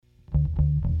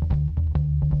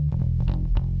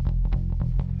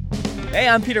Hey,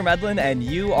 I'm Peter Medlin, and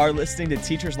you are listening to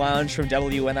Teachers Lounge from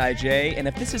WNIJ. And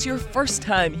if this is your first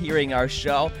time hearing our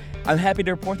show, I'm happy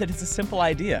to report that it's a simple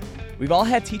idea. We've all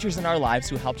had teachers in our lives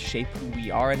who helped shape who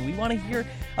we are, and we want to hear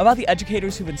about the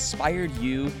educators who've inspired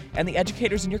you and the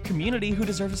educators in your community who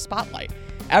deserve a spotlight.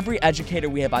 Every educator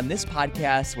we have on this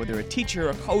podcast, whether a teacher,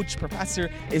 a coach, professor,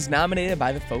 is nominated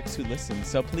by the folks who listen.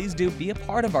 So please do be a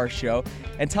part of our show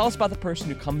and tell us about the person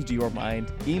who comes to your mind.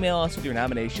 Email us with your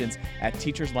nominations at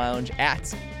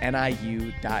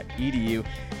teacherslounge@niu.edu.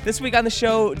 This week on the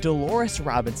show, Dolores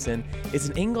Robinson is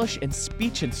an English and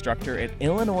speech instructor at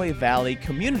Illinois Valley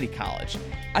Community College.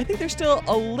 I think there's still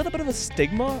a little bit of a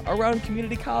stigma around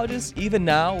community colleges, even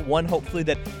now, one hopefully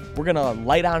that we're going to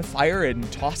light on fire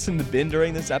and toss in the bin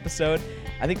during this episode.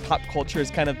 I think pop culture has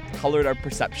kind of colored our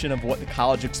perception of what the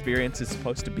college experience is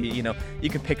supposed to be. You know, you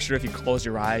can picture if you close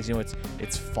your eyes,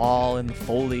 it's fall and the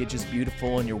foliage is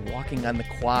beautiful and you're walking on the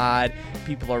quad.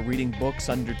 People are reading books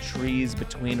under trees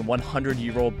between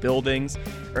 100-year-old buildings,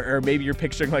 or maybe you're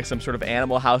picturing like some sort of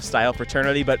Animal House style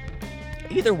fraternity. But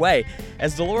either way,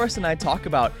 as Dolores and I talk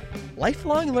about,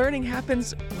 lifelong learning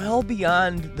happens well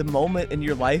beyond the moment in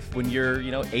your life when you're,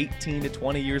 18 to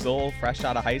 20 years old, fresh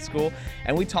out of high school.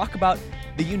 And we talk about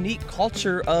the unique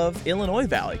culture of Illinois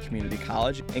Valley Community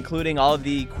College, including all of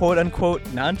the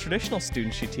quote-unquote non-traditional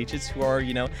students she teaches who are,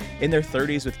 in their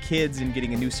 30s with kids and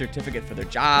getting a new certificate for their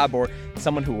job, or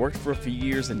someone who worked for a few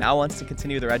years and now wants to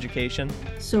continue their education.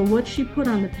 So what she put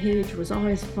on the page was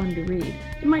always fun to read.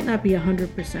 It might not be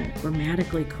 100%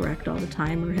 grammatically correct all the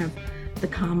time or have the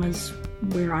commas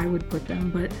where I would put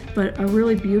them, but a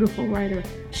really beautiful writer.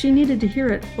 She needed to hear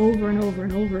it over and over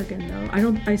and over again, though.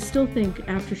 I still think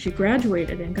after she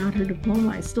graduated and got her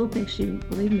diploma, I still think she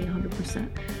believed me 100%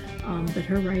 that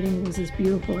her writing was as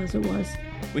beautiful as it was.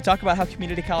 We talk about how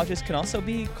community colleges can also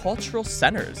be cultural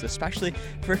centers, especially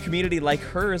for a community like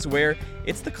hers where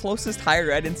it's the closest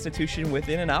higher ed institution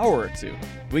within an hour or two.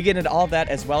 We get into all of that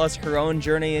as well as her own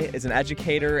journey as an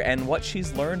educator and what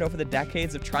she's learned over the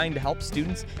decades of trying to help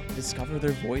students discover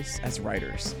their voice as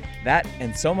writers. That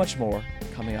and so much more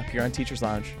coming up here on Teachers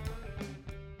Lounge.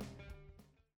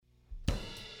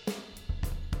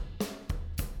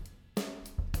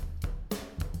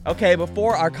 Okay,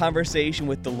 before our conversation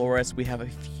with Dolores, we have a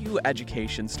few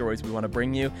education stories we want to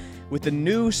bring you. With the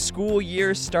new school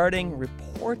year starting,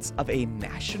 reports of a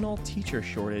national teacher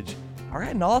shortage are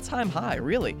at an all-time high,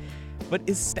 really. But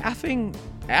is staffing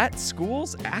at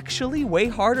schools actually way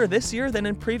harder this year than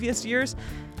in previous years?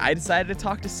 I decided to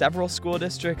talk to several school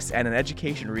districts and an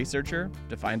education researcher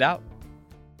to find out.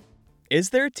 Is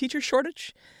there a teacher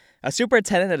shortage? A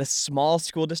superintendent at a small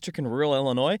school district in rural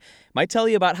Illinois might tell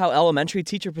you about how elementary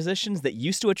teacher positions that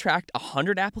used to attract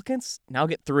 100 applicants now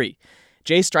get 3.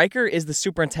 Jay Stryker is the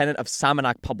superintendent of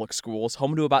Somonauk Public Schools,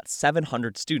 home to about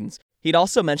 700 students. He'd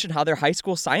also mentioned how their high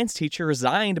school science teacher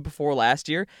resigned before last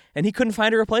year, and he couldn't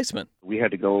find a replacement. We had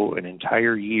to go an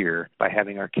entire year by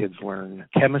having our kids learn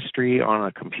chemistry on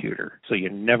a computer. So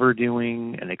you're never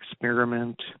doing an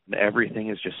experiment. Everything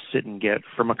is just sit and get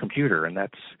from a computer, and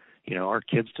that's our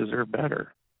kids deserve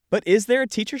better. But is there a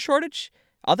teacher shortage?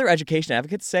 Other education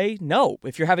advocates say no.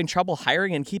 If you're having trouble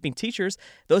hiring and keeping teachers,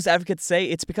 those advocates say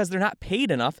it's because they're not paid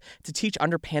enough to teach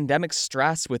under pandemic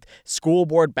stress with school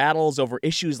board battles over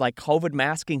issues like COVID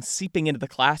masking seeping into the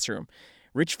classroom.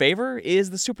 Rich Favor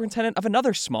is the superintendent of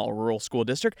another small rural school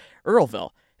district, Earlville,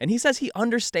 and he says he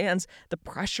understands the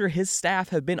pressure his staff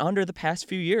have been under the past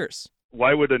few years.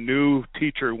 Why would a new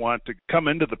teacher want to come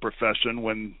into the profession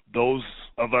when those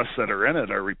of us that are in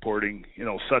it are reporting,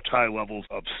 such high levels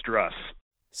of stress?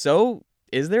 So,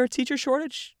 is there a teacher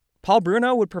shortage? Paul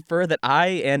Bruno would prefer that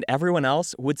I and everyone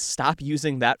else would stop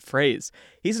using that phrase.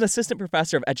 He's an assistant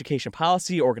professor of education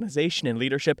policy, organization, and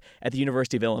leadership at the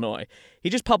University of Illinois.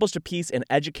 He just published a piece in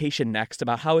Education Next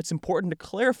about how it's important to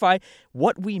clarify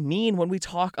what we mean when we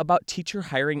talk about teacher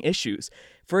hiring issues.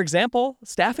 For example,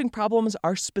 staffing problems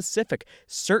are specific.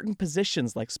 Certain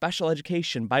positions like special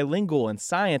education, bilingual, and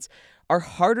science are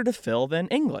harder to fill than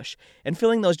English. And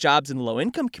filling those jobs in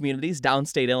low-income communities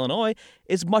downstate Illinois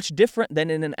is much different than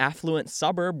in an affluent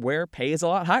suburb where pay is a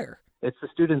lot higher. It's the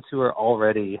students who are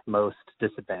already most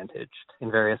disadvantaged in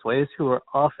various ways, who are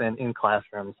often in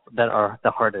classrooms that are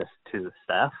the hardest to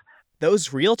staff.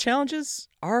 Those real challenges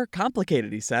are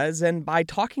complicated, he says, and by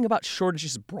talking about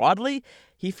shortages broadly,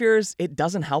 he fears it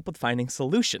doesn't help with finding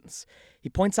solutions. He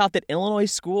points out that Illinois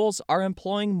schools are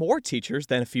employing more teachers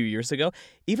than a few years ago,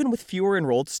 even with fewer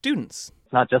enrolled students.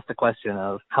 It's not just a question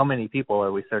of how many people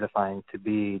are we certifying to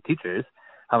be teachers,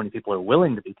 how many people are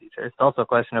willing to be teachers. It's also a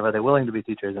question of are they willing to be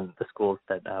teachers in the schools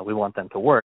that we want them to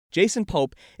work. Jason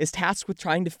Pope is tasked with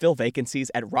trying to fill vacancies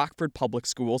at Rockford Public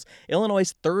Schools,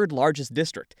 Illinois' third largest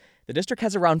district. The district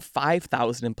has around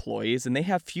 5,000 employees, and they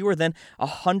have fewer than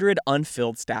 100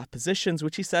 unfilled staff positions,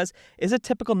 which he says is a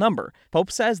typical number.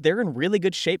 Pope says they're in really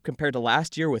good shape compared to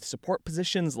last year with support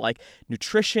positions like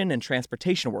nutrition and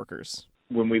transportation workers.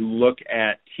 When we look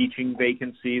at teaching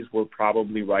vacancies, we're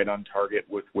probably right on target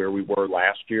with where we were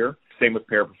last year. Same with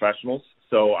paraprofessionals.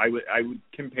 So I would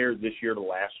compare this year to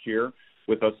last year,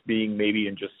 with us being maybe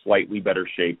in just slightly better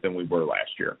shape than we were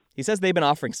last year. He says they've been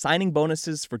offering signing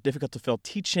bonuses for difficult-to-fill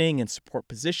teaching and support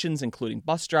positions, including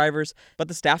bus drivers, but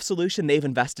the staff solution they've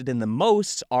invested in the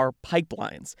most are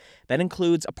pipelines. That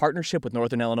includes a partnership with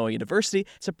Northern Illinois University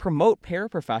to promote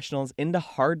paraprofessionals into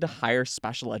hard-to-hire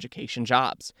special education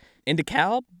jobs. In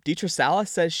DeKalb, Deetra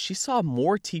Salas says she saw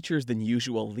more teachers than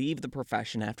usual leave the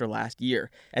profession after last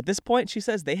year. At this point, she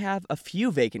says they have a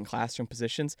few vacant classroom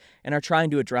positions and are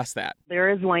trying to address that. There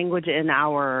is language in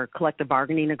our collective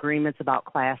bargaining agreements about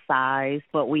class size,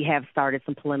 but we have started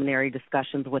some preliminary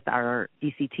discussions with our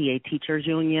DCTA Teachers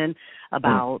Union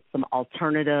about some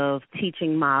alternative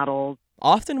teaching models.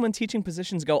 Often when teaching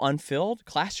positions go unfilled,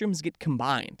 classrooms get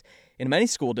combined. In many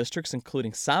school districts,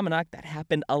 including Somonauk, that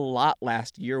happened a lot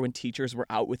last year when teachers were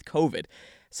out with COVID.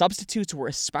 Substitutes were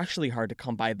especially hard to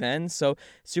come by then, so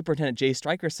Superintendent Jay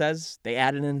Stryker says they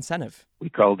added an incentive. We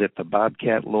called it the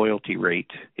Bobcat Loyalty Rate.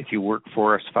 If you work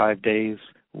for us 5 days,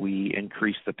 we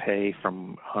increase the pay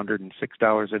from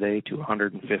 $106 a day to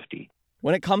 $150.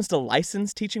 When it comes to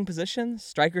licensed teaching positions,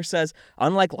 Stryker says,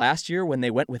 unlike last year when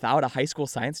they went without a high school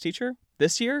science teacher,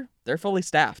 this year they're fully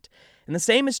staffed. And the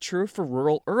same is true for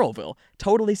rural Earlville,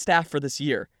 totally staffed for this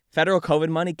year. Federal COVID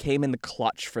money came in the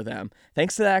clutch for them.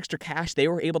 Thanks to that extra cash, they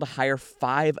were able to hire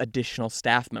 5 additional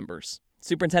staff members.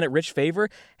 Superintendent Rich Favor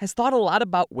has thought a lot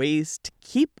about ways to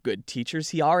keep good teachers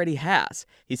he already has.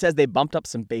 He says they bumped up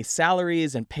some base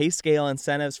salaries and pay scale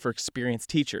incentives for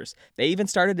experienced teachers. They even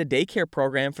started a daycare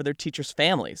program for their teachers'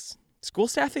 families. School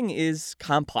staffing is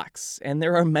complex, and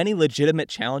there are many legitimate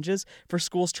challenges for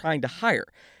schools trying to hire.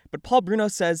 But Paul Bruno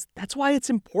says that's why it's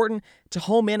important to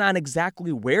home in on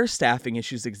exactly where staffing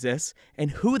issues exist and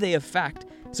who they affect,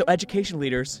 so education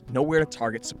leaders know where to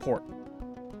target support.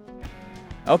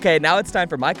 Okay, now it's time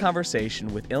for my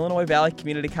conversation with Illinois Valley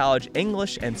Community College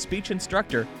English and speech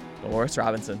instructor, Dolores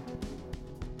Robinson.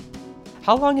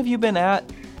 How long have you been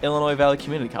at Illinois Valley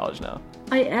Community College now?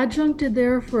 I adjuncted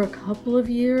there for a couple of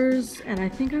years, and I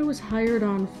think I was hired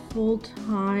on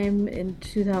full-time in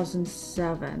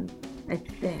 2007, I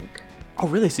think. Oh,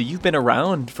 really? So you've been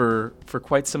around for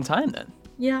quite some time then?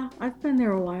 Yeah, I've been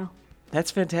there a while. That's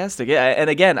fantastic. Yeah,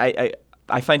 and again,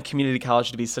 I find community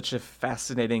college to be such a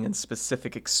fascinating and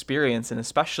specific experience, and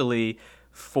especially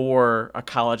for a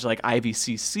college like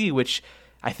IVCC, which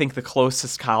I think the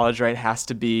closest college, right, has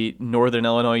to be Northern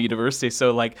Illinois University.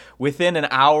 So like within an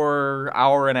hour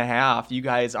and a half, you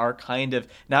guys are kind of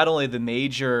not only the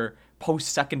major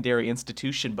post-secondary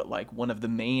institution, but like one of the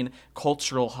main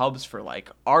cultural hubs for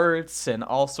like arts and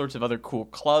all sorts of other cool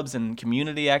clubs and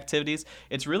community activities.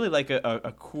 It's really like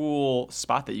a cool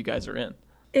spot that you guys are in.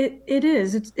 It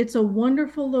is. It's a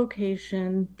wonderful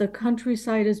location. The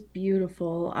countryside is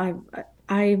beautiful. I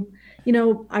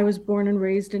was born and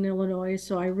raised in Illinois,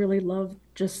 so I really love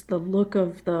just the look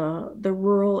of the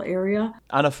rural area.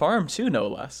 On a farm too, no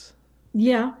less.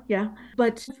 Yeah.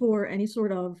 But for any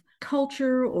sort of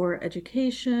culture or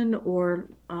education or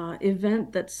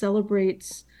event that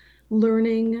celebrates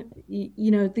learning,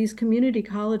 these community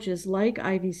colleges like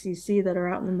IVCC that are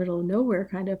out in the middle of nowhere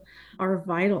kind of are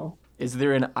vital. Is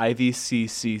there an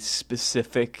IVCC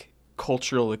specific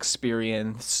cultural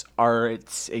experience,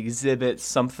 arts, exhibit,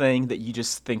 something that you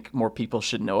just think more people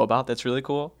should know about that's really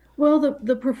cool? Well,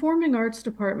 the Performing Arts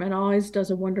Department always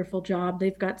does a wonderful job.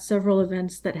 They've got several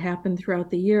events that happen throughout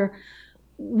the year.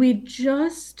 We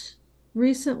just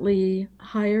recently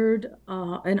hired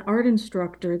an art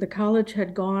instructor. The college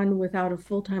had gone without a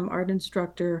full-time art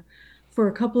instructor for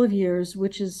a couple of years,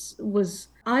 which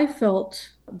I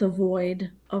felt the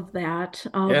void of that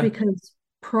because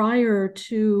prior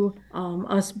to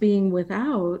us being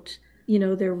without,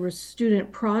 there were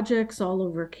student projects all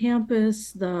over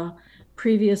campus. The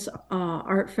previous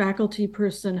art faculty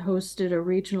person hosted a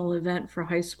regional event for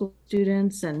high school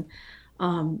students. And,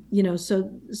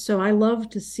 so I love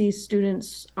to see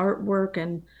students' artwork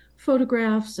and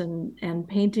photographs and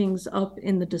paintings up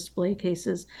in the display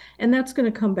cases. And that's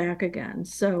going to come back again.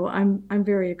 So I'm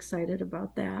very excited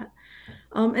about that.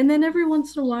 And then every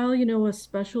once in a while, a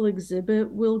special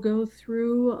exhibit will go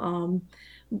through.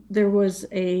 There was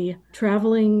a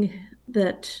traveling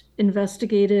that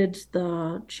investigated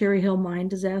the Cherry Hill mine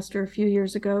disaster a few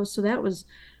years ago. So that was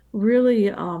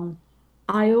really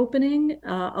eye-opening,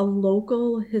 a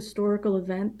local historical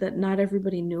event that not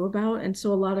everybody knew about. And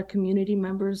so a lot of community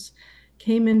members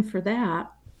came in for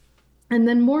that. And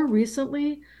then more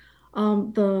recently,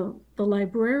 the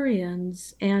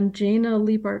librarians and Jana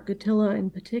Liebart Gutilla in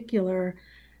particular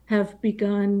have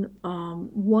begun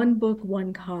One Book,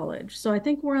 One College. So I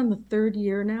think we're on the third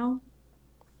year now.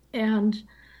 And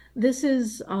this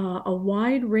is a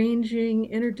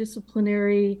wide-ranging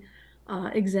interdisciplinary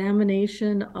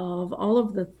examination of all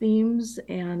of the themes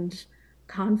and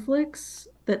conflicts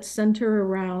that center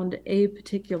around a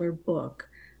particular book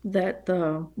that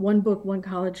the One Book, One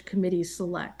College committee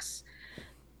selects.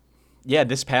 Yeah,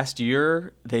 this past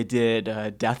year they did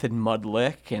Death in Mud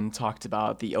Lick and talked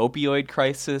about the opioid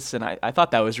crisis, and I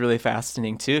thought that was really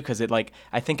fascinating too, because it like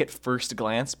I think at first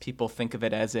glance people think of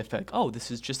it as if like, oh, this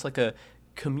is just like a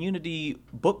community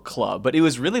book club, but it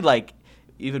was really like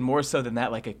even more so than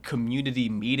that, like a community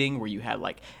meeting where you had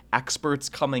like experts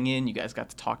coming in. You guys got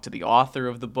to talk to the author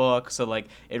of the book. So like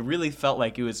it really felt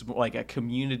like it was like a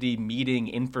community meeting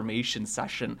information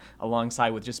session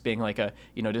alongside with just being like a,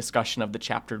 discussion of the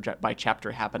chapter by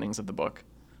chapter happenings of the book.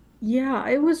 Yeah,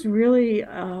 it was really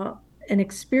an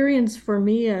experience for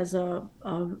me as a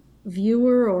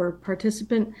viewer or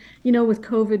participant. With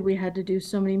COVID, we had to do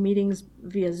so many meetings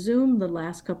via Zoom the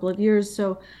last couple of years.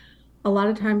 So a lot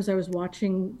of times I was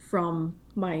watching from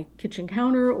my kitchen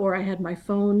counter or I had my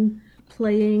phone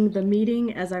playing the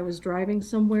meeting as I was driving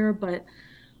somewhere. But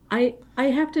I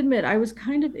have to admit, I was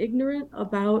kind of ignorant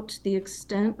about the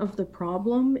extent of the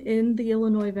problem in the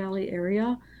Illinois Valley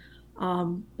area.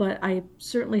 But I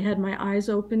certainly had my eyes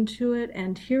open to it,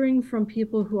 and hearing from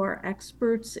people who are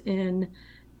experts in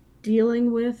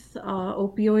dealing with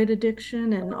opioid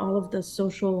addiction and all of the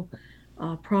social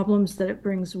problems that it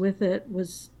brings with it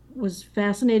was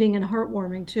fascinating and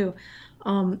heartwarming too.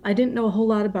 I didn't know a whole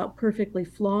lot about Perfectly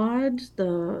Flawed,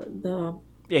 the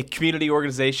Yeah, community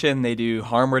organization. They do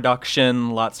harm reduction,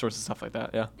 lots sorts of stuff like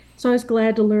that. Yeah. so I was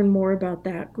glad to learn more about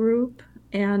that group,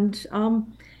 and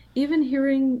even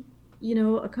hearing,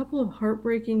 a couple of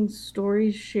heartbreaking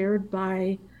stories shared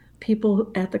by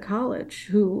people at the college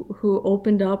who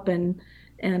opened up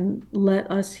and let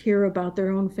us hear about their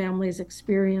own families'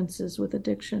 experiences with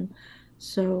addiction.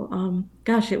 So,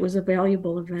 gosh, it was a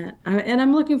valuable event, and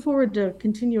I'm looking forward to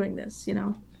continuing this.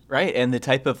 Right. And the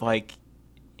type of like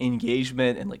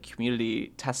engagement and like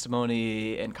community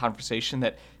testimony and conversation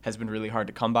that has been really hard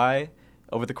to come by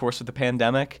over the course of the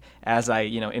pandemic, as I,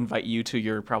 invite you to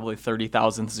your probably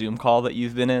 30,000th Zoom call that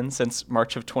you've been in since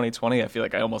March of 2020. I feel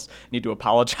like I almost need to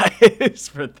apologize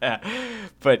for that.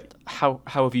 But how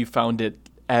have you found it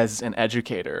as an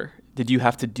educator? Did you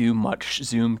have to do much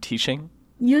Zoom teaching?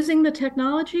 Using the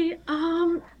technology,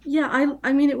 yeah,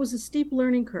 I mean, it was a steep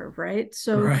learning curve, right?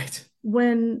 So Right.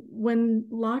 when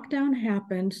lockdown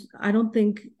happened, I don't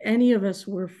think any of us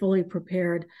were fully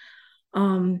prepared.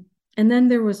 And then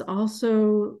there was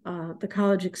also the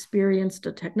college experienced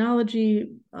a technology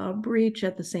breach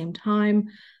at the same time.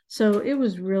 So it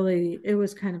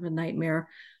was kind of a nightmare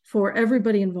for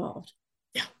everybody involved.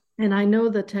 Yeah. And I know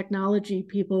the technology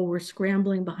people were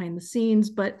scrambling behind the scenes,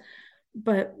 but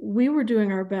we were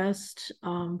doing our best,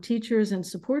 teachers and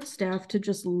support staff, to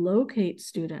just locate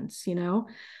students,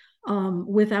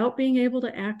 without being able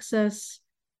to access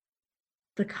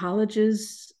the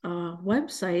college's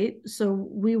website. So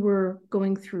we were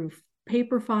going through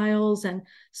paper files, and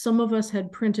some of us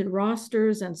had printed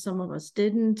rosters and some of us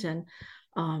didn't. And,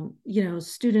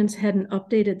 students hadn't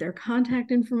updated their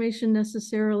contact information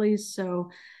necessarily. So,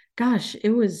 gosh,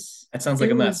 That sounds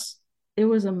like a mess. It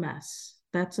was a mess.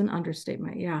 That's an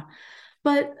understatement. Yeah.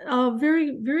 But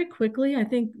very, very quickly, I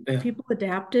think people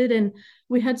adapted, and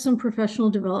we had some professional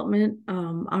development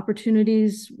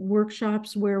opportunities,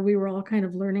 workshops where we were all kind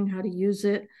of learning how to use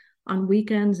it on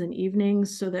weekends and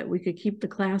evenings so that we could keep the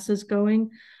classes going.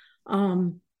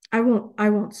 I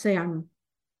won't say I'm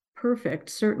perfect.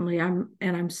 Certainly,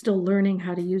 I'm still learning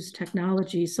how to use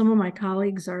technology. Some of my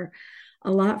colleagues are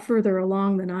a lot further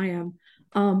along than I am,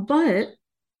 but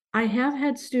I have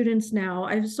had students now.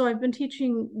 I've been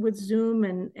teaching with Zoom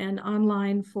and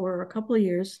online for a couple of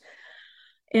years,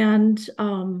 and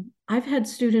I've had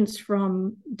students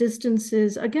from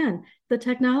distances. Again, the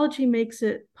technology makes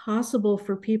it possible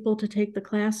for people to take the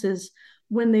classes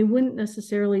when they wouldn't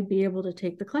necessarily be able to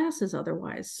take the classes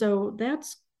otherwise. So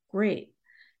that's great.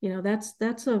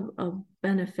 That's a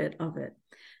benefit of it.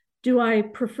 Do I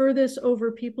prefer this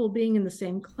over people being in the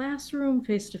same classroom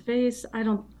face to face? I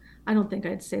don't think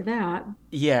I'd say that.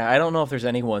 Yeah, I don't know if there's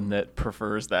anyone that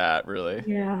prefers that, really.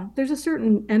 Yeah, there's a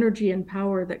certain energy and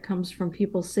power that comes from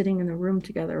people sitting in a room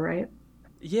together, right?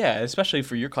 Yeah, especially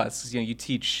for your classes, you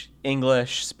teach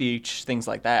English, speech, things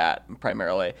like that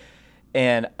primarily.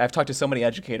 And I've talked to so many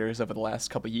educators over the last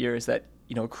couple of years that,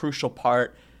 a crucial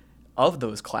part of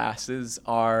those classes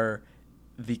are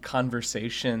the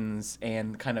conversations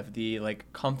and kind of the like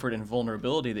comfort and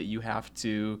vulnerability that you have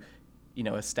to,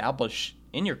 establish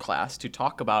in your class to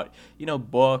talk about,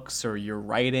 books or your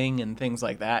writing and things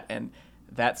like that. And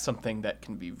that's something that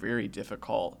can be very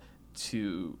difficult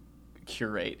to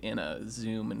curate in a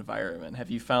Zoom environment. Have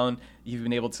you found you've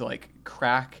been able to like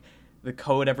crack the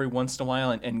code every once in a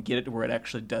while and get it to where it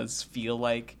actually does feel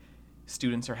like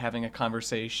students are having a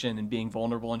conversation and being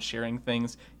vulnerable and sharing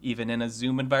things even in a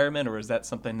Zoom environment? Or is that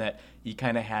something that you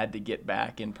kind of had to get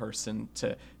back in person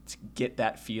to get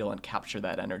that feel and capture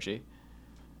that energy?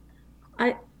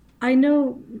 I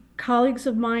know colleagues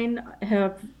of mine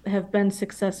have been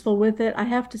successful with it. I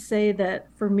have to say that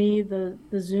for me, the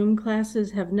Zoom classes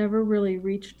have never really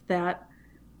reached that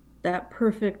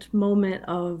perfect moment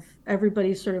of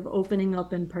everybody sort of opening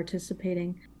up and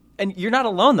participating. And you're not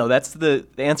alone, though. That's the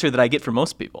answer that I get from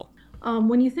most people.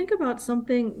 When you think about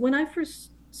something, when I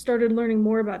first started learning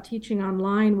more about teaching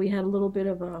online, we had a little bit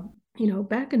of a,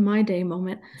 back in my day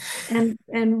moment, and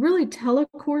really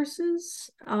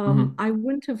telecourses, I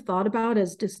wouldn't have thought about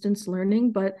as distance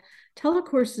learning, but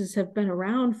telecourses have been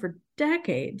around for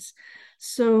decades.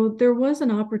 So there was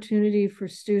an opportunity for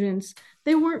students.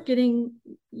 They weren't getting,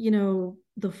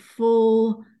 the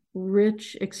full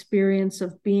rich experience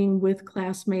of being with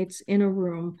classmates in a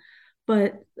room,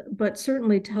 but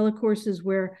certainly telecourses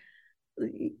where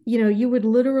you would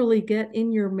literally get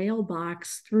in your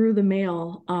mailbox through the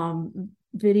mail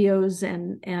videos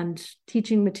and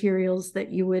teaching materials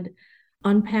that you would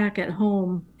unpack at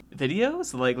home.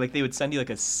 Videos like they would send you like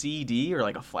a CD or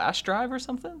like a flash drive or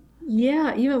something?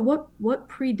 Yeah, even what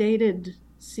predated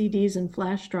CDs and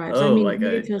flash drives? Oh, I mean, like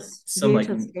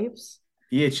VHS tapes.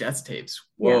 VHS tapes.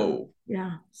 Whoa.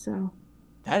 Yeah. So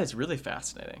that is really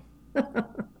fascinating.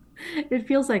 it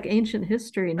feels like ancient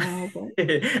history now, but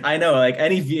I know, like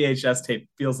any VHS tape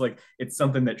feels like it's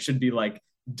something that should be like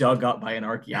dug up by an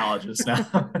archaeologist now.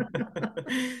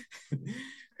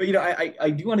 But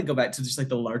I do want to go back to just like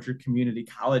the larger community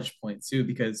college point too,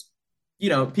 because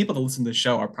people that listen to the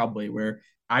show are probably aware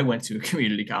I went to a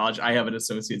community college. I have an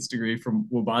associate's degree from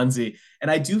Waubonsie, and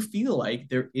I do feel like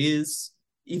there is,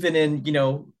 even in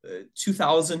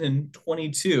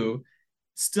 2022,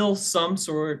 still some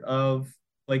sort of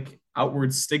like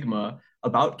outward stigma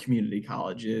about community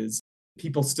colleges.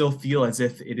 People still feel as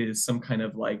if it is some kind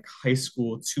of like high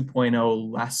school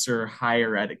 2.0 lesser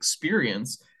higher ed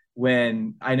experience,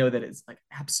 when I know that it's like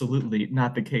absolutely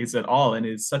not the case at all, and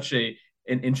is such an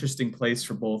interesting place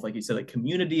for both, like you said, like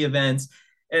community events,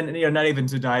 and not even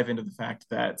to dive into the fact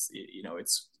that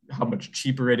it's how much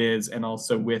cheaper it is, and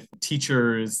also with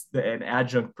teachers and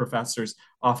adjunct professors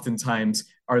oftentimes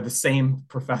are the same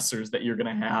professors that you're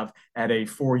going to have at a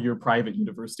 4-year private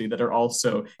university that are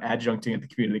also adjuncting at the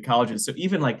community colleges. So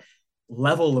even like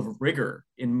level of rigor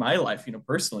in my life,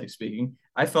 personally speaking,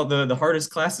 I felt the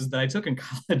hardest classes that I took in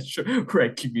college were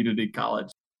at community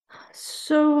college.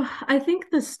 So I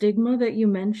think the stigma that you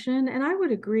mentioned, and I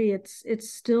would agree, it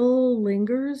still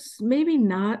lingers, maybe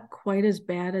not quite as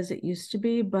bad as it used to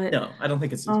be, but no, I don't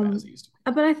think it's as bad as it used to be.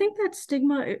 But I think that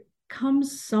stigma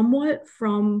comes somewhat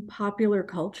from popular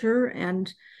culture.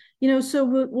 And so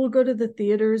we'll go to the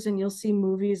theaters and you'll see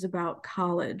movies about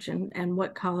college and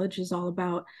what college is all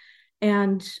about.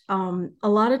 And a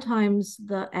lot of times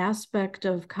the aspect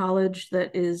of college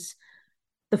that is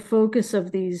the focus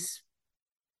of these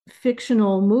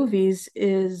fictional movies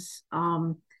is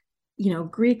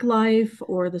Greek life,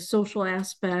 or the social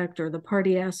aspect, or the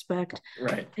party aspect,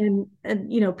 right? And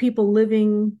people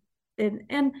living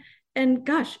and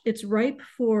gosh, it's ripe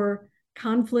for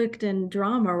conflict and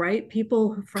drama, right?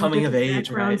 People from coming of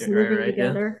age, right? Living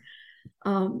together.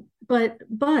 Yeah. But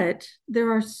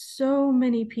there are so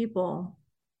many people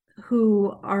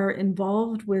who are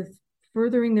involved with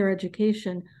furthering their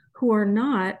education who are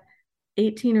not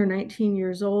 18 or 19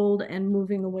 years old and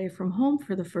moving away from home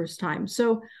for the first time.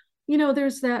 So,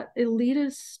 there's that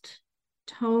elitist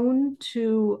tone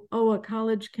to, a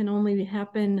college can only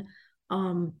happen.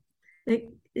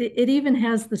 It even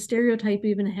has, the stereotype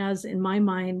even has, in my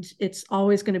mind, it's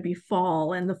always going to be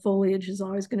fall and the foliage is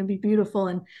always going to be beautiful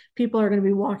and people are going to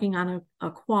be walking on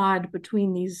a quad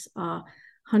between these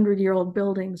 100-year-old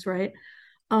buildings, right?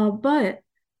 But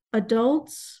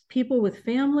adults, people with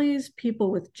families,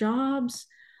 people with jobs,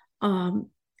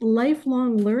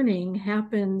 lifelong learning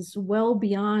happens well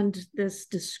beyond this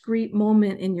discrete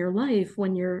moment in your life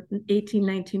when you're 18,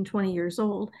 19, 20 years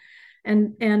old.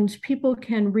 and people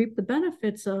can reap the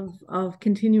benefits of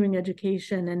continuing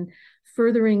education and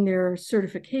furthering their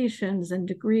certifications and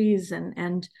degrees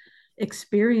and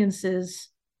experiences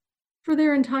for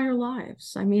their entire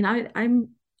lives. I mean,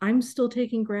 I'm still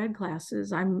taking grad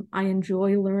classes. I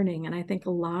enjoy learning, and I think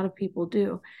a lot of people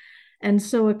do. And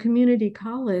so a community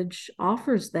college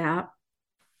offers that,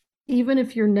 even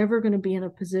if you're never going to be in a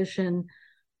position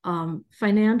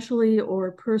financially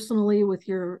or personally with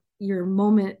your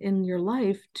moment in your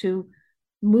life to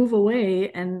move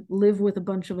away and live with a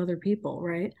bunch of other people,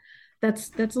 right?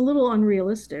 That's a little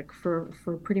unrealistic for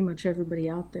pretty much everybody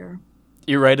out there.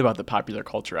 You're right about the popular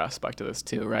culture aspect of this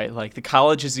too, right? Like the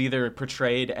college is either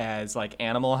portrayed as like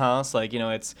Animal House, like, you know,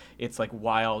 it's like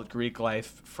wild Greek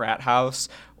life frat house,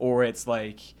 or it's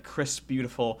like crisp,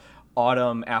 beautiful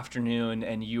autumn afternoon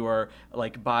and you are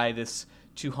like by this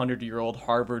 200-year-old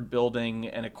Harvard building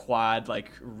and a quad,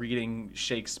 like reading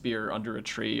Shakespeare under a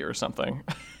tree or something.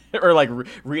 Or like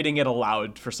reading it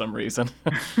aloud for some reason.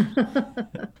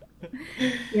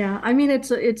 Yeah, I mean,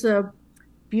 it's a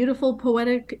beautiful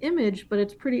poetic image, but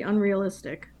it's pretty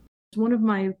unrealistic. One of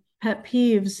my pet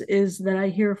peeves is that I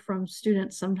hear from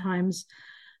students sometimes,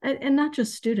 and not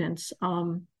just students,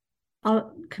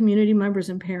 community members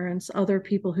and parents, other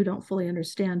people who don't fully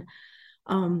understand.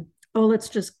 Oh, let's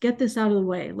just get this out of the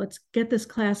way. Let's get this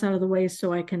class out of the way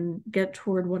so I can get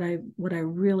toward what I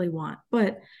really want.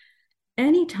 But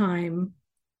anytime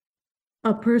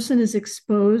a person is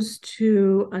exposed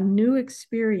to a new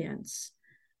experience,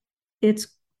 it's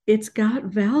got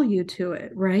value to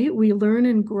it, right? We learn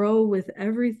and grow with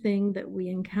everything that we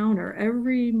encounter.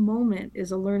 Every moment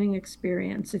is a learning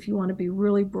experience, if you want to be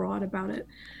really broad about it.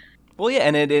 Well, yeah,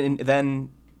 and it then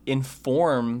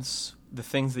informs the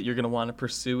things that you're going to want to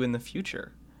pursue in the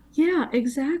future. Yeah,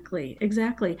 exactly.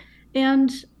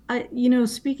 And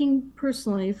speaking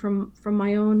personally from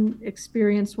my own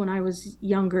experience when I was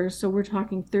younger, so we're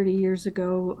talking 30 years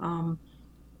ago,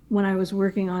 when I was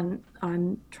working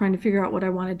on trying to figure out what I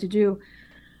wanted to do.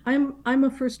 I'm a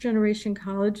first generation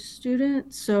college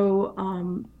student, so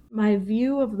my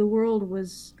view of the world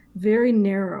was very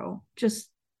narrow, just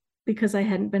because I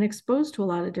hadn't been exposed to a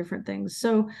lot of different things.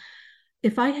 So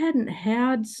if I hadn't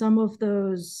had some of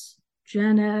those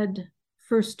gen ed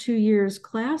first 2 years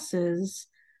classes,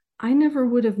 I never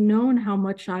would have known how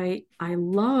much I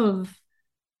love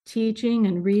teaching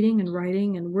and reading and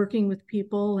writing and working with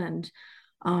people. And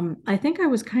I think I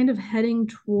was kind of heading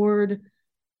toward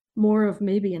more of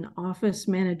maybe an office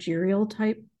managerial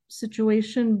type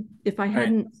situation if I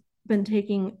hadn't been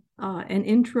taking an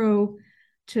intro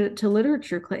to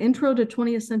literature class, intro to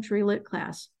 20th century lit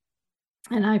class.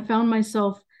 And I found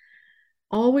myself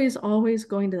always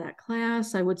going to that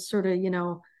class. I would sort of,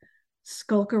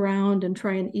 skulk around and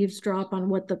try and eavesdrop on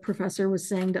what the professor was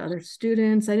saying to other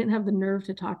students. I didn't have the nerve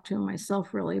to talk to him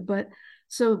myself, really. But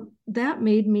so that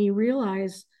made me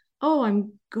realize, oh,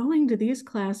 I'm going to these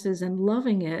classes and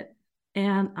loving it.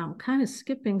 And I'm kind of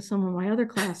skipping some of my other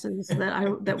classes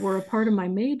that were a part of my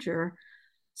major.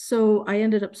 So I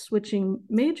ended up switching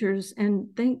majors, and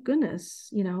thank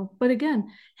goodness, But again,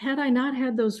 had I not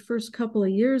had those first couple of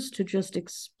years to just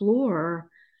explore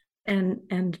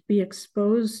and be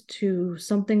exposed to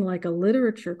something like a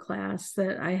literature class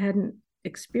that I hadn't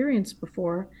experienced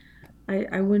before,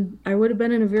 I would have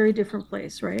been in a very different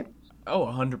place, right? Oh,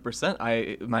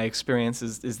 100%. My experience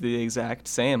is the exact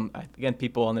same. Again,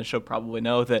 people on the show probably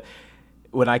know that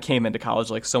when I came into college,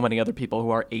 like so many other people who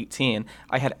are 18,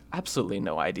 I had absolutely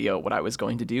no idea what I was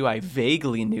going to do. I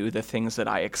vaguely knew the things that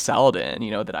I excelled in,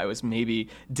 that I was maybe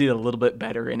did a little bit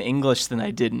better in English than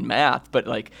I did in math, but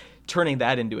like turning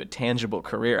that into a tangible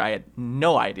career, I had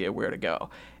no idea where to go.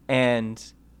 And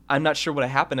I'm not sure what would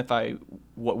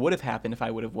have happened if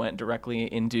I would have went directly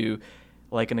into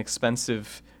like an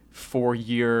expensive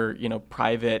 4-year,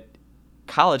 private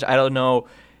college. I don't know.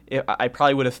 I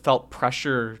probably would have felt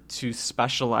pressure to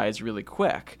specialize really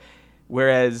quick.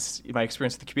 Whereas my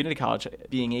experience at the community college,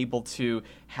 being able to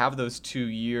have those 2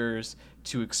 years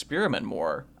to experiment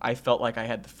more, I felt like I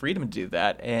had the freedom to do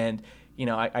that. And,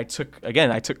 I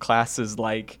took classes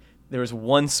like there was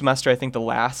one semester, I think the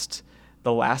last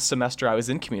semester I was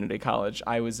in community college,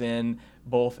 I was in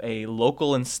both a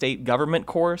local and state government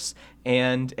course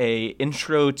and a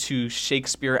intro to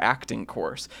Shakespeare acting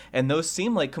course. And those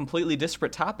seem like completely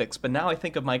disparate topics, but now I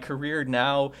think of my career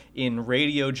now in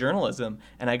radio journalism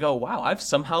and I go, wow, I've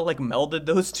somehow like melded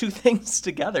those two things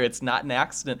together. It's not an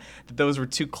accident that those were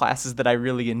two classes that I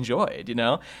really enjoyed,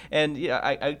 And yeah,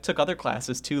 I took other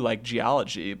classes too, like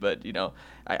geology, but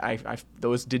I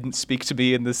those didn't speak to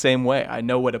me in the same way. I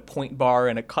know what a point bar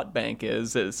and a cut bank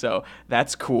is, so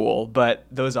that's cool. But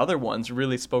But those other ones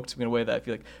really spoke to me in a way that I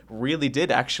feel like really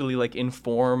did actually like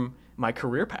inform my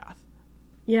career path.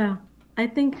 Yeah, I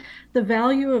think the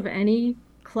value of any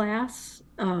class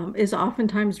is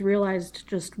oftentimes realized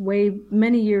just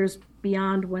many years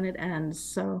beyond when it ends.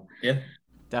 So yeah,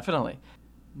 definitely.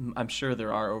 I'm sure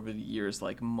there are over the years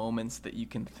like moments that you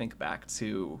can think back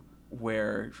to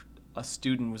where a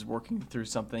student was working through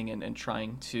something and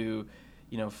trying to,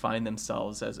 find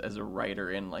themselves as a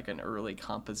writer in like an early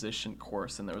composition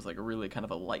course, and there was like a really kind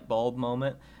of a light bulb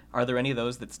moment. Are there any of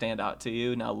those that stand out to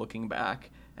you now looking back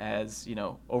as,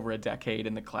 over a decade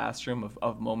in the classroom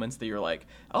of moments that you're like,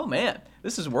 oh man,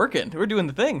 this is working. We're doing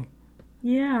the thing.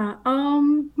 Yeah.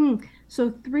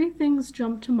 So 3 things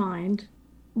jump to mind.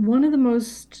 One of the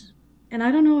most, and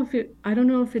I don't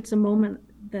know if it's a moment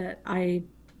that I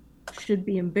should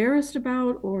be embarrassed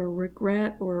about or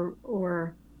regret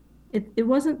or it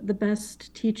wasn't the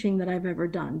best teaching that I've ever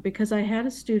done, because I had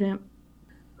a student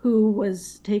who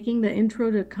was taking the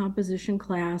intro to composition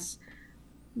class,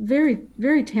 very,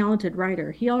 very talented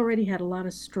writer. He already had a lot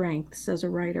of strengths as a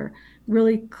writer,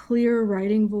 really clear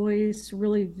writing voice,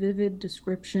 really vivid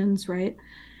descriptions, right?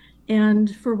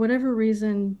 And for whatever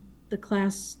reason, the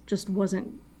class just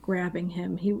wasn't grabbing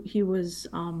him. He was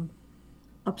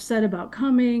upset about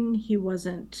coming. He was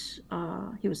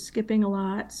skipping a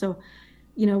lot. So,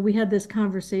 we had this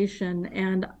conversation,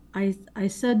 and I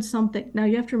said something. Now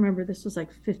you have to remember, this was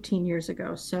like 15 years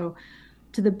ago. So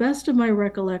to the best of my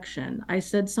recollection, I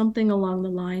said something along the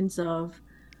lines of,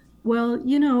 well,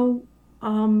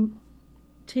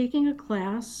 taking a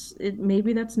class,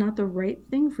 maybe that's not the right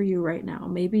thing for you right now.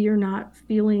 Maybe you're not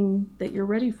feeling that you're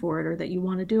ready for it or that you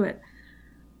want to do it.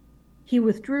 He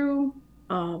withdrew,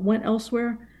 went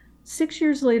elsewhere. 6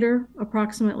 years later,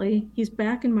 approximately, he's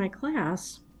back in my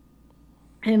class,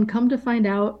 and come to find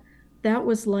out, that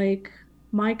was like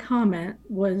my comment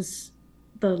was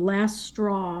the last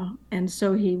straw. And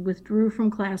so he withdrew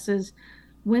from classes,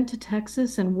 went to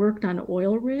Texas and worked on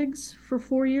oil rigs for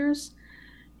 4 years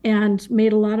and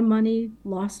made a lot of money,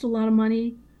 lost a lot of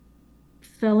money,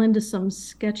 fell into some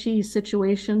sketchy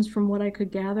situations from what I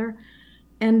could gather,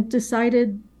 and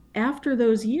decided after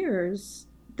those years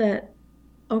that,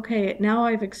 okay, now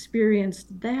I've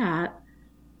experienced that,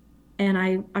 and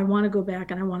I want to go back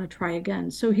and I want to try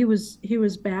again. So he was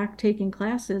back taking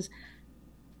classes,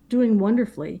 doing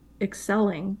wonderfully,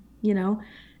 excelling,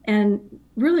 and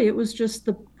really it was just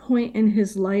the point in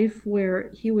his life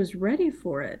where he was ready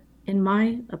for it, in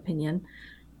my opinion.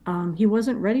 He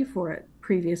wasn't ready for it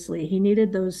previously. He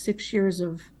needed those 6 years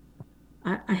of,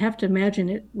 I have to imagine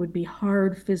it would be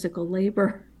hard physical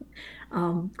labor,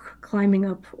 climbing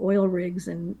up oil rigs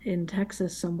in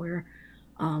Texas somewhere.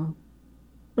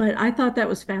 But I thought that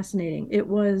was fascinating. It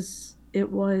was, I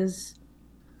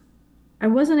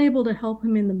wasn't able to help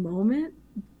him in the moment,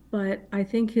 but I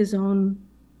think his own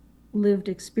lived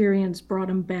experience brought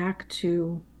him back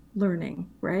to learning,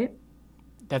 right?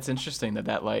 That's interesting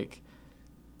that like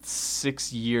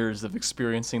 6 years of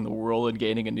experiencing the world and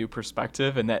gaining a new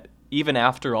perspective, and that even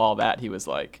after all that, he was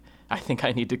like, I think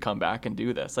I need to come back and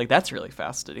do this. Like, that's really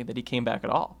fascinating that he came back at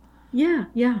all. Yeah.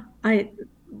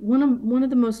 One of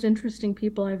the most interesting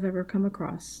people I've ever come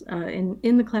across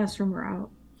in the classroom or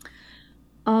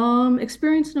out.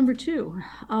 Experience number 2.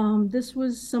 This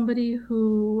was somebody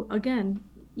who, again,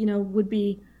 would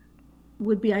be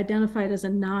identified as a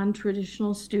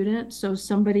non-traditional student. So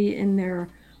somebody in their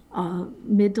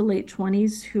mid to late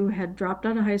 20s who had dropped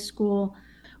out of high school,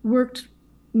 worked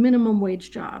minimum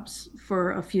wage jobs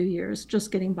for a few years,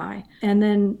 just getting by, and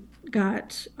then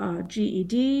got a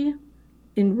GED,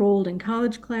 enrolled in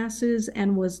college classes,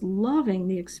 and was loving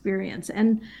the experience,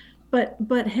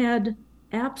 but had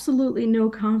absolutely no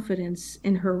confidence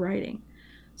in her writing.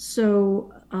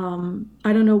 So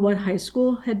I don't know what high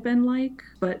school had been like,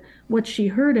 but what she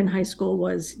heard in high school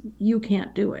was, you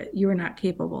can't do it, you're not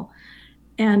capable.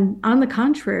 And on the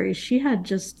contrary, she had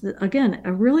just, again,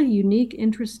 a really unique,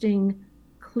 interesting,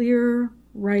 clear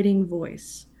writing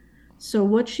voice. So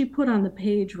what she put on the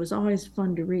page was always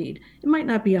fun to read. It might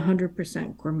not be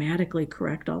 100% grammatically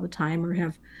correct all the time or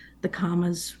have the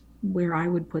commas where I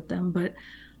would put them, but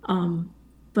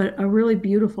a really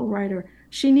beautiful writer.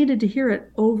 She needed to hear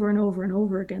it over and over and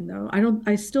over again, though.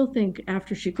 I still think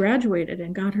after she graduated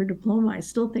and got her diploma, I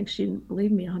still think she didn't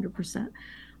believe me 100%,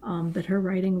 that her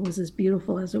writing was as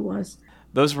beautiful as it was.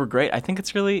 Those were great. I think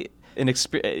it's really an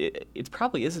experience. It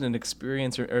probably isn't an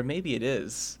experience, or maybe it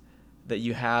is, that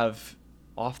you have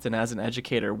often as an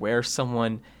educator where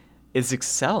someone is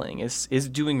excelling, is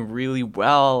doing really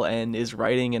well, and is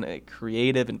writing in a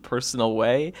creative and personal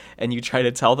way, and you try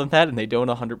to tell them that and they don't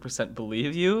 100%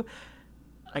 believe you.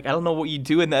 Like, I don't know what you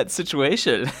do in that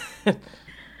situation.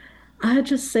 I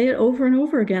just say it over and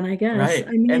over again, I guess. Right.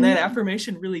 I And that mean,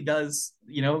 affirmation really does,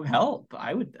 help.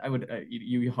 I would,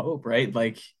 you hope, right?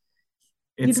 Like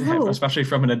you'd it's hope. especially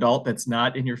from an adult that's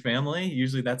not in your family.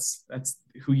 Usually that's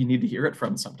who you need to hear it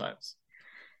from sometimes.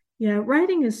 Yeah,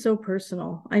 writing is so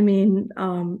personal. I mean,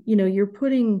 you're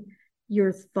putting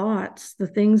your thoughts, the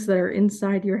things that are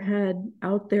inside your head,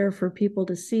 out there for people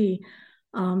to see.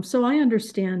 So I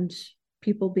understand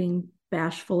people being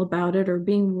bashful about it or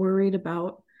being worried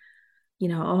about,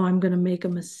 oh, I'm going to make a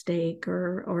mistake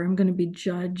or I'm going to be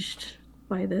judged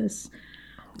by this.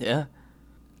 Yeah.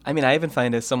 I mean, I even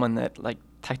find as someone that like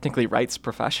technically writes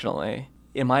professionally,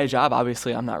 in my job,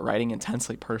 obviously, I'm not writing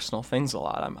intensely personal things a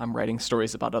lot. I'm writing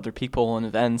stories about other people and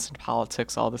events and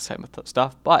politics, all this type of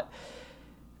stuff. But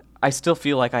I still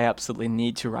feel like I absolutely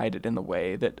need to write it in the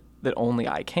way that only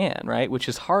I can, right? Which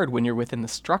is hard when you're within the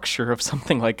structure of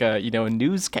something like a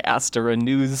newscast or a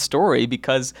news story,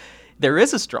 because there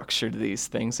is a structure to these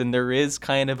things and there is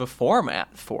kind of a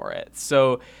format for it.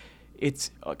 So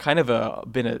it's kind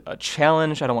of been a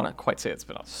challenge. I don't want to quite say it's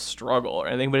been a struggle or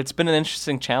anything, but it's been an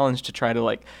interesting challenge to try to,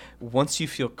 like, once you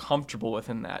feel comfortable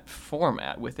within that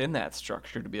format, within that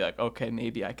structure, to be like, okay,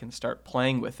 maybe I can start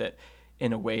playing with it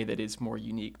in a way that is more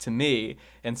unique to me.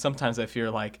 And sometimes I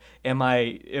feel like, am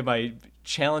I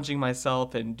challenging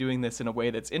myself and doing this in a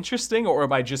way that's interesting, or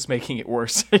am I just making it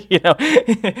worse?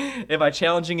 Am I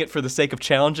challenging it for the sake of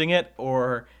challenging it,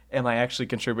 or am I actually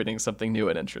contributing something new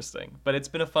and interesting? But it's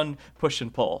been a fun push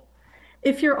and pull.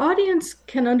 If your audience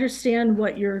can understand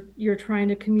what you're trying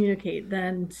to communicate,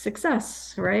 then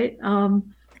success, right?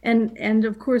 And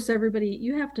of course, everybody,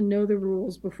 you have to know the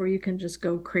rules before you can just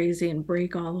go crazy and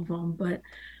break all of them.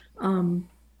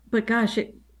 But gosh,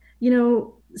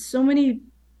 so many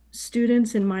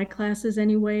students in my classes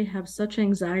anyway have such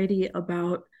anxiety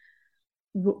about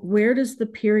where does the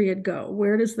period go?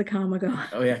 Where does the comma go?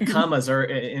 Oh yeah, commas are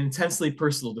an intensely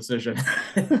personal decision.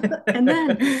 And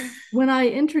then when I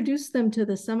introduce them to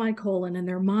the semicolon and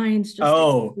their minds just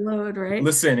explode, right?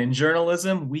 Listen, in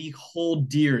journalism, we hold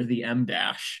dear the M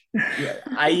dash.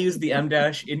 I use the M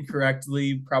dash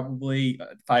incorrectly probably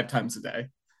 5 times a day.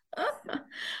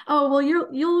 Oh, well,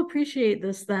 you'll appreciate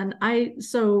this then.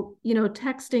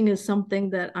 Texting is something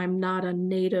that I'm not a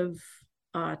native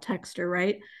texter,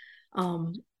 right?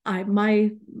 I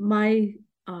my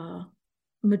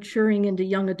maturing into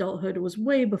young adulthood was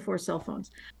way before cell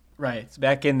phones. Right,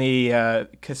 back in the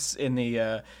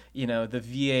the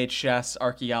VHS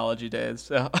archaeology days.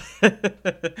 So.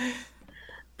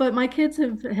 But my kids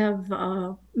have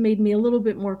made me a little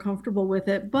bit more comfortable with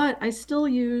it. But I still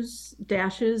use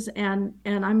dashes, and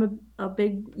I'm a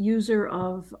big user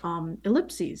of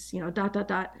ellipses. Dot dot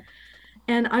dot.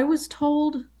 And I was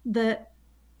told that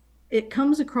it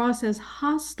comes across as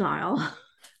hostile.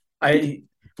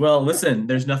 Well, listen,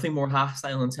 there's nothing more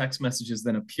hostile in text messages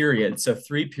than a period. So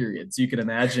 3 periods, you can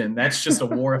imagine that's just a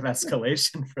war of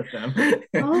escalation for them.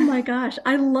 Oh my gosh,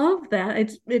 I love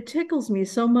that. It tickles me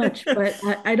so much, but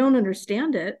I don't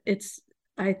understand it.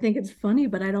 I think it's funny,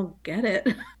 but I don't get it.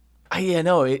 Yeah,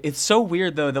 no, it's so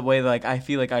weird though, the way, like, I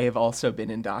feel like I have also been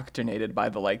indoctrinated by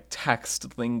the, like,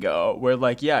 text lingo where,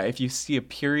 like, yeah, if you see a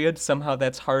period, somehow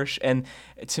that's harsh. And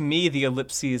to me, the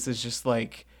ellipses is just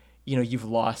like, you've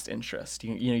lost interest.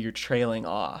 You're trailing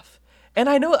off. And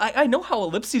I know how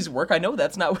ellipses work. I know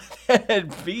that's not what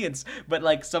that means. But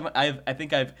like I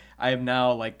am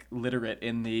now, like, literate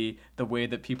in the way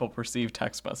that people perceive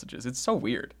text messages. It's so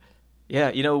weird.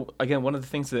 Yeah, again, one of the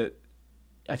things that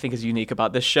I think is unique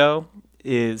about this show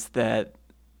is that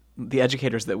the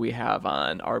educators that we have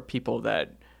on are people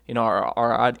that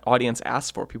our audience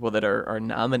asks for, people that are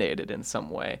nominated in some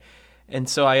way. And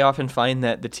so I often find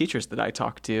that the teachers that I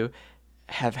talk to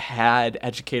have had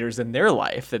educators in their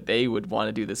life that they would want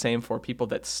to do the same for, people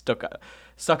that stuck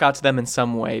out to them in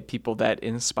some way, people that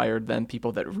inspired them,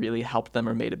 people that really helped them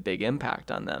or made a big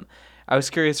impact on them. I was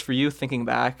curious for you, thinking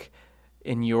back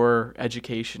in your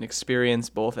education experience,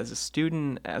 both as a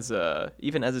student,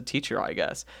 even as a teacher, I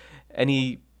guess,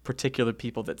 any particular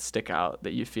people that stick out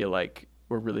that you feel like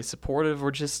were really supportive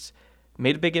or just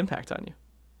made a big impact on you?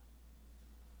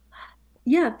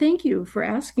 Yeah, thank you for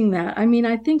asking that. I mean,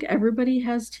 I think everybody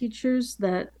has teachers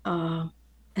that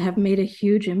have made a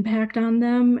huge impact on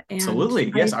them, and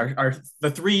Absolutely, yes. Our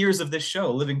the 3 years of this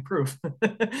show, living proof.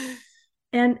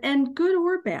 and good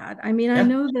or bad. I mean, I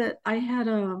know that I had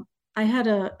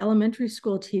a elementary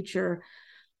school teacher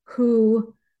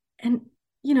who, and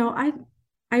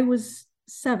I was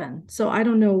 7, so I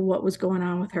don't know what was going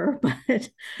on with her,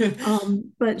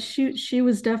 but she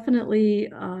was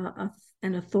definitely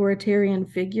an authoritarian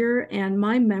figure, and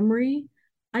my memory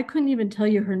I couldn't even tell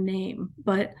you her name,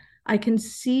 but I can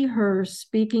see her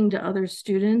speaking to other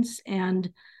students, and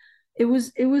it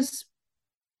was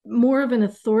more of an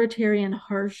authoritarian,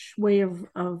 harsh way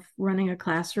of running a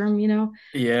classroom,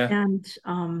 Yeah.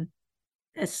 and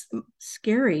it's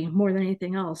scary more than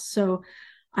anything else. So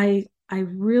I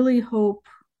really hope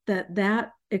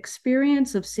that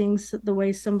experience of seeing the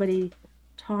way somebody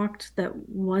talked that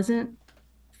wasn't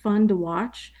fun to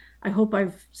watch, I hope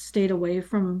I've stayed away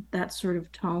from that sort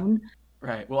of tone.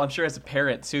 Right. Well, I'm sure as a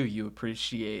parent too, you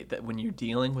appreciate that when you're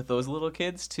dealing with those little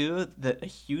kids too, that a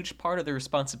huge part of the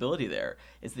responsibility there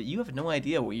is that you have no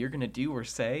idea what you're going to do or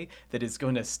say that is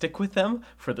going to stick with them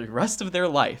for the rest of their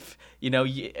life,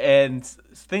 and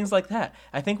things like that.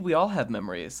 I think we all have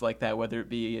memories like that, whether it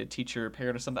be a teacher, a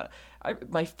parent, or something.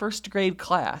 My first grade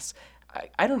class,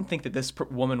 I don't think that this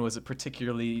woman was a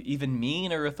particularly even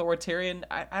mean or authoritarian.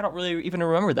 I don't really even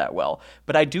remember that well.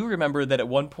 But I do remember that at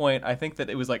one point, I think that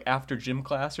it was like after gym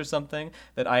class or something,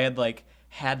 that I had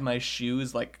had my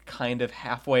shoes kind of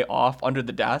halfway off under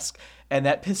the desk. And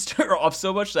that pissed her off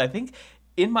so much that I think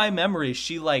in my memory,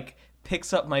 she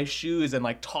picks up my shoes and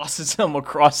tosses them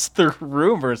across the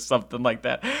room or something like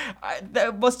that.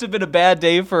 That must have been a bad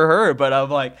day for her, but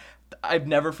I'm I've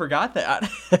never forgot that.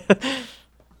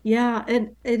 Yeah,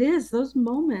 and it is those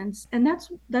moments, and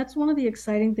that's one of the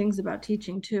exciting things about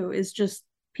teaching too, is just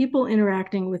people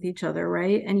interacting with each other,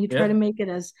 right? And you try to make it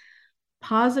as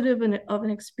positive of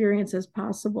an experience as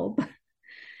possible.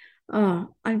 I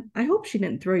hope she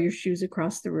didn't throw your shoes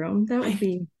across the room. That would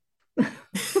be.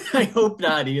 I hope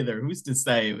not either. Who's to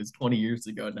say? It was 20 years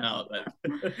ago now.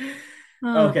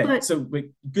 Okay, so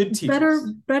good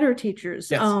teachers. Better teachers.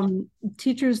 Yes.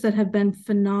 Teachers that have been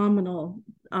phenomenal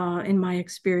in my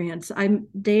experience. I'm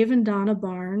Dave and Donna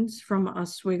Barnes from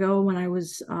Oswego when I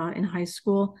was in high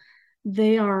school.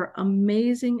 They are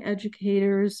amazing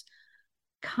educators,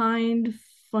 kind,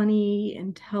 funny,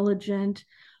 intelligent,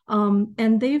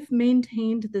 and they've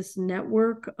maintained this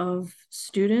network of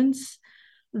students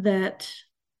that,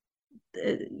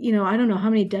 I don't know how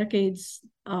many decades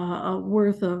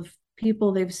worth of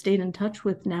people they've stayed in touch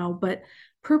with now, but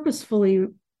purposefully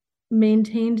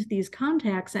maintained these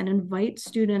contacts and invite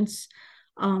students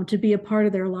to be a part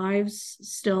of their lives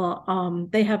still.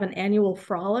 They have an annual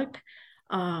frolic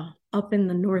up in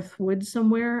the North Woods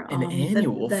somewhere. An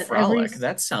annual frolic?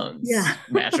 That sounds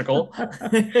magical.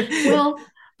 Well,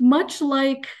 much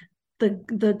like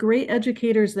the great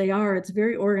educators they are, it's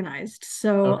very organized.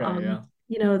 So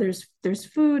there's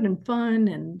food and fun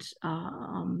and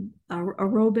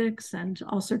aerobics and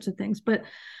all sorts of things. But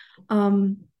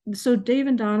so Dave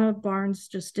and Donna Barnes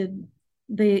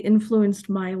they influenced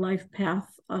my life path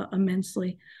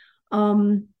immensely.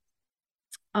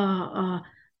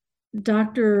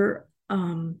 Dr.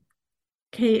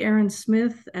 K. Aaron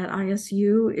Smith at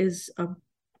ISU is a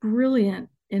brilliant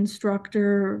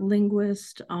instructor,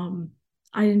 linguist.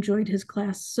 I enjoyed his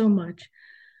class so much.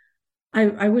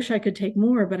 I wish I could take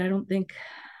more, but I don't think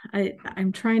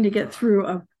I'm trying to get through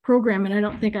a program, and I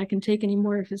don't think I can take any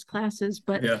more of his classes.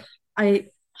 But I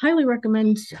highly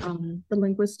recommend the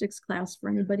linguistics class for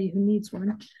anybody who needs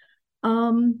one.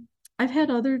 I've had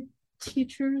other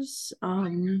teachers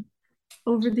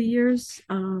over the years.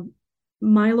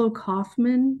 Milo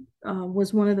Kaufman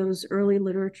was one of those early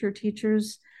literature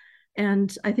teachers,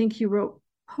 and I think he wrote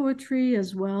poetry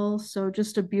as well. So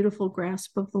just a beautiful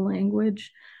grasp of the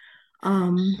language.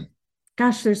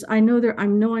 Gosh, I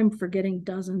know I'm forgetting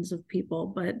dozens of people,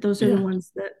 but those are the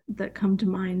ones that come to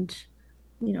mind,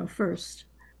 first.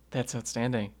 That's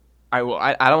outstanding. I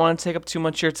don't want to take up too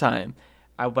much of your time,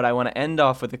 but I want to end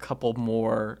off with a couple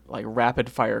more rapid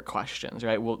fire questions.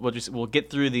 Right? We'll get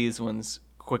through these ones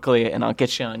quickly, and I'll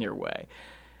get you on your way.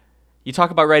 You talk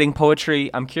about writing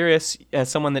poetry. I'm curious, as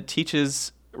someone that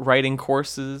teaches writing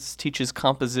courses, teaches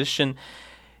composition,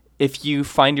 if you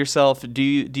find yourself, do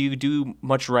you do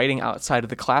much writing outside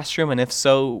of the classroom? And if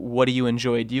so, what do you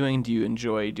enjoy doing? Do you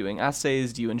enjoy doing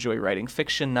essays? Do you enjoy writing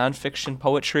fiction, nonfiction,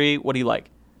 poetry? What do you like?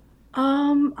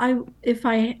 If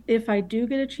I do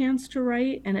get a chance to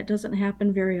write, and it doesn't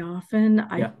happen very often,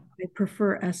 I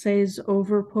prefer essays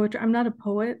over poetry. I'm not a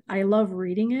poet. I love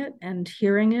reading it and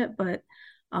hearing it, but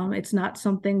it's not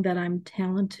something that I'm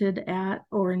talented at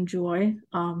or enjoy.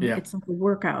 It's like a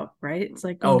workout, right? It's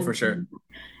like for sure.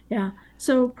 Yeah.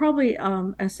 So probably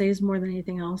essays more than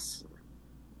anything else.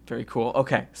 Very cool.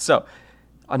 Okay. So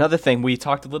another thing, we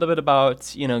talked a little bit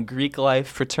about, Greek life,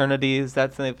 fraternities,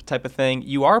 that type of thing.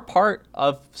 You are part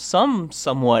of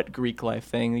somewhat Greek life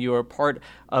thing. You are part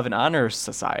of an honors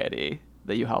society.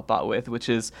 that you help out with, which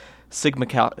is Sigma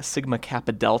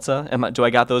Kappa Delta. Do I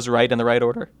got those right in the right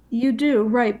order? You do,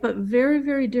 right, but very,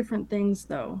 very different things,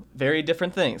 though. Very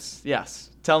different things,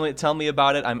 yes. Tell me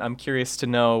about it. I'm curious to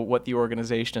know what the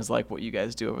organization is like, what you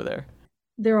guys do over there.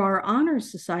 There are honor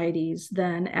societies,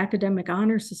 then academic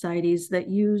honor societies that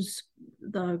use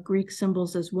the Greek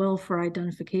symbols as well for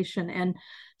identification. And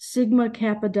Sigma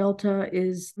Kappa Delta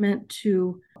is meant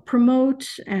to promote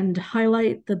and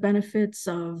highlight the benefits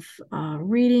of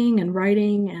reading and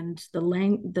writing and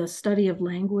the study of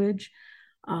language,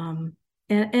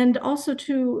 and also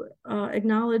to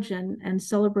acknowledge and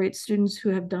celebrate students who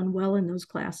have done well in those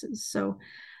classes. So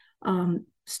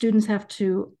students have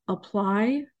to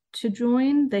apply to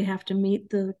join. They have to meet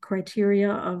the criteria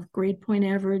of grade point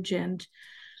average and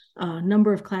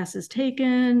number of classes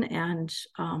taken, and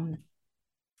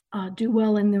do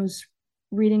well in those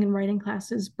reading and writing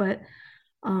classes. But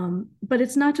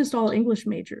it's not just all English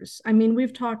majors. I mean,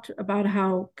 we've talked about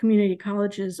how community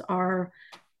colleges are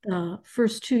the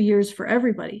first 2 years for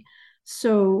everybody.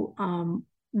 So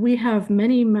we have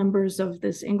many members of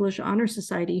this English Honor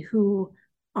Society who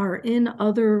are in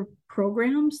other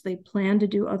programs. They plan to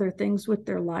do other things with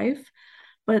their life,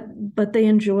 but they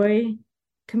enjoy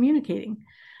communicating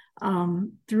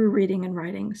through reading and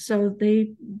writing. So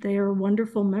they are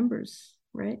wonderful members,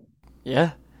 right?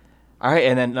 Yeah. All right,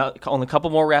 and then only a couple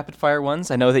more rapid fire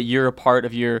ones. I know that you're a part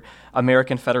of your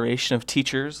American Federation of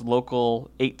Teachers,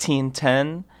 Local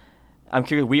 1810. I'm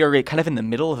curious, we are kind of in the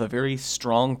middle of a very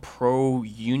strong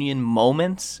pro-union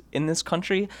moment in this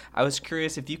country. I was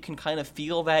curious if you can kind of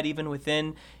feel that even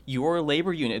within your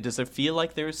labor unit. Does it feel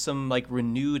like there's some like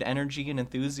renewed energy and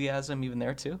enthusiasm even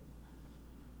there too?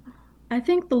 I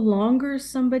think the longer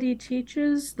somebody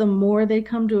teaches, the more they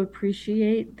come to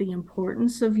appreciate the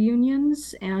importance of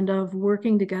unions and of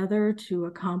working together to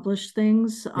accomplish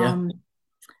things. Yeah.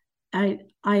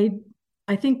 I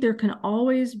think there can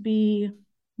always be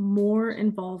more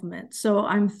involvement. So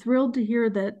I'm thrilled to hear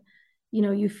that,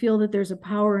 you feel that there's a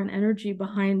power and energy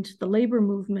behind the labor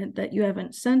movement that you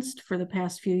haven't sensed for the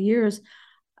past few years.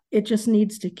 It just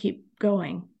needs to keep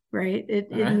going, right?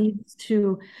 It needs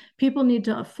to, people need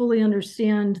to fully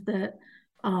understand that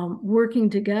working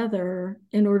together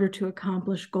in order to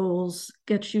accomplish goals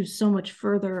gets you so much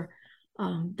further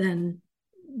than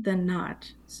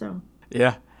not. So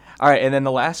yeah. All right, and then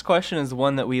the last question is the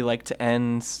one that we like to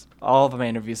end all of my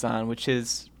interviews on, which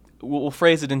is, we'll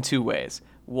phrase it in two ways.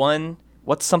 One,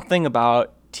 what's something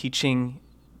about teaching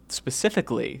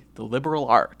specifically the liberal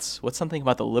arts? What's something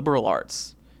about the liberal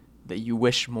arts that you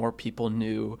wish more people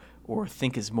knew or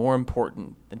think is more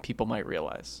important than people might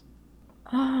realize?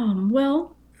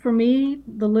 Well, for me,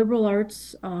 the liberal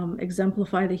arts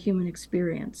exemplify the human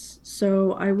experience.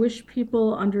 So I wish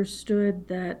people understood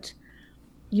that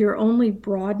you're only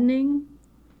broadening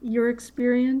your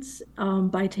experience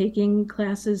by taking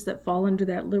classes that fall under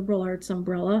that liberal arts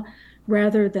umbrella,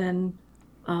 rather than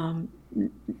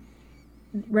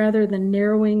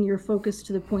narrowing your focus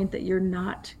to the point that you're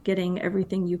not getting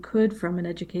everything you could from an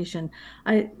education.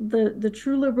 The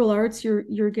true liberal arts,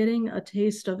 you're getting a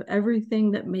taste of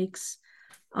everything that makes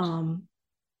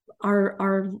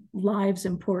our lives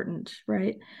important,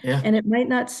 right? Yeah. And it might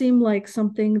not seem like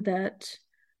something that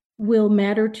will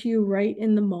matter to you right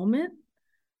in the moment,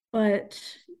 but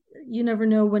you never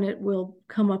know when it will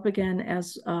come up again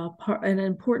as an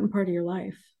important part of your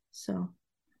life. So, all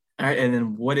right, and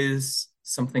then what is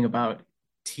something about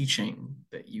teaching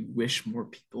that you wish more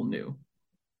people knew?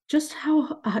 Just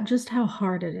how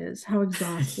hard it is, how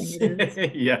exhausting it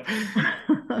is. Yeah.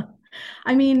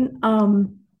 I mean,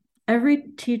 every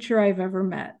teacher I've ever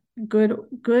met,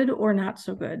 good or not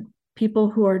so good, people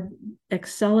who are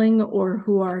excelling or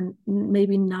who are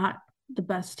maybe not the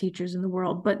best teachers in the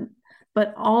world,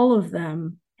 but all of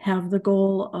them have the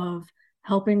goal of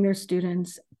helping their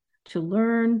students to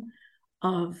learn,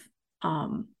 of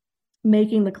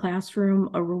making the classroom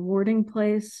a rewarding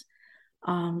place.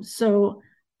 So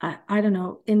I don't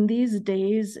know, in these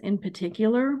days in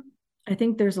particular, I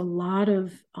think there's a lot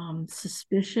of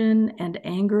suspicion and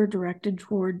anger directed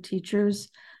toward teachers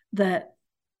that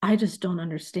I just don't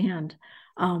understand.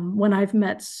 When I've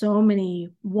met so many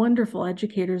wonderful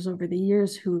educators over the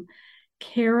years who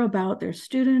care about their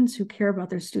students, who care about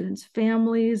their students'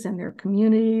 families and their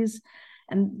communities,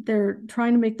 and they're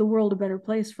trying to make the world a better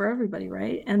place for everybody,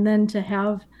 right? And then to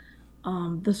have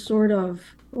the sort of,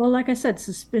 well, like I said,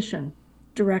 suspicion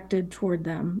directed toward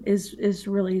them is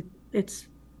really, it's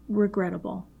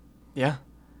regrettable. Yeah.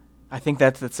 I think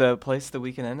that's a place that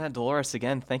we can end at. Dolores,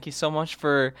 again, thank you so much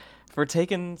for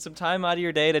taking some time out of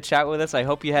your day to chat with us. I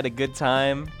hope you had a good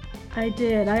time. I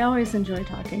did. I always enjoy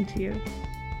talking to you.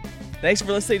 Thanks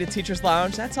for listening to Teachers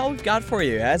Lounge. That's all we've got for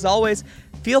you. As always,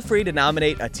 feel free to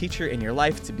nominate a teacher in your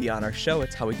life to be on our show.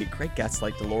 It's how we get great guests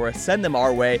like Dolores. Send them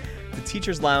our way to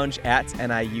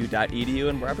teacherslounge@niu.edu.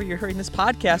 And wherever you're hearing this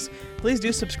podcast, please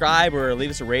do subscribe or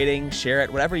leave us a rating, share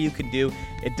it, whatever you can do.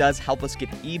 It does help us get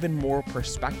even more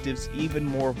perspectives, even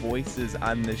more voices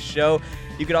on this show.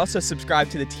 You can also subscribe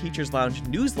to the Teachers Lounge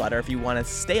newsletter if you want to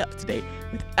stay up to date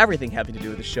with everything having to do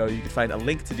with the show. You can find a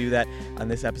link to do that on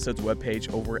this episode's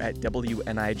webpage over at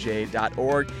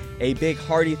WNIJ.org. A big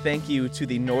hearty thank you to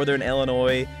the Northern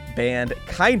Illinois band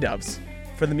Kind Ofs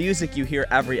for the music you hear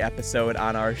every episode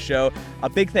on our show. A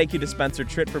big thank you to Spencer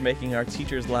Tritt for making our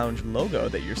Teachers Lounge logo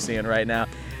that you're seeing right now.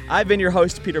 I've been your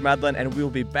host, Peter Medlin, and we will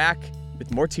be back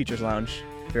with more Teachers Lounge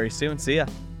very soon. See ya.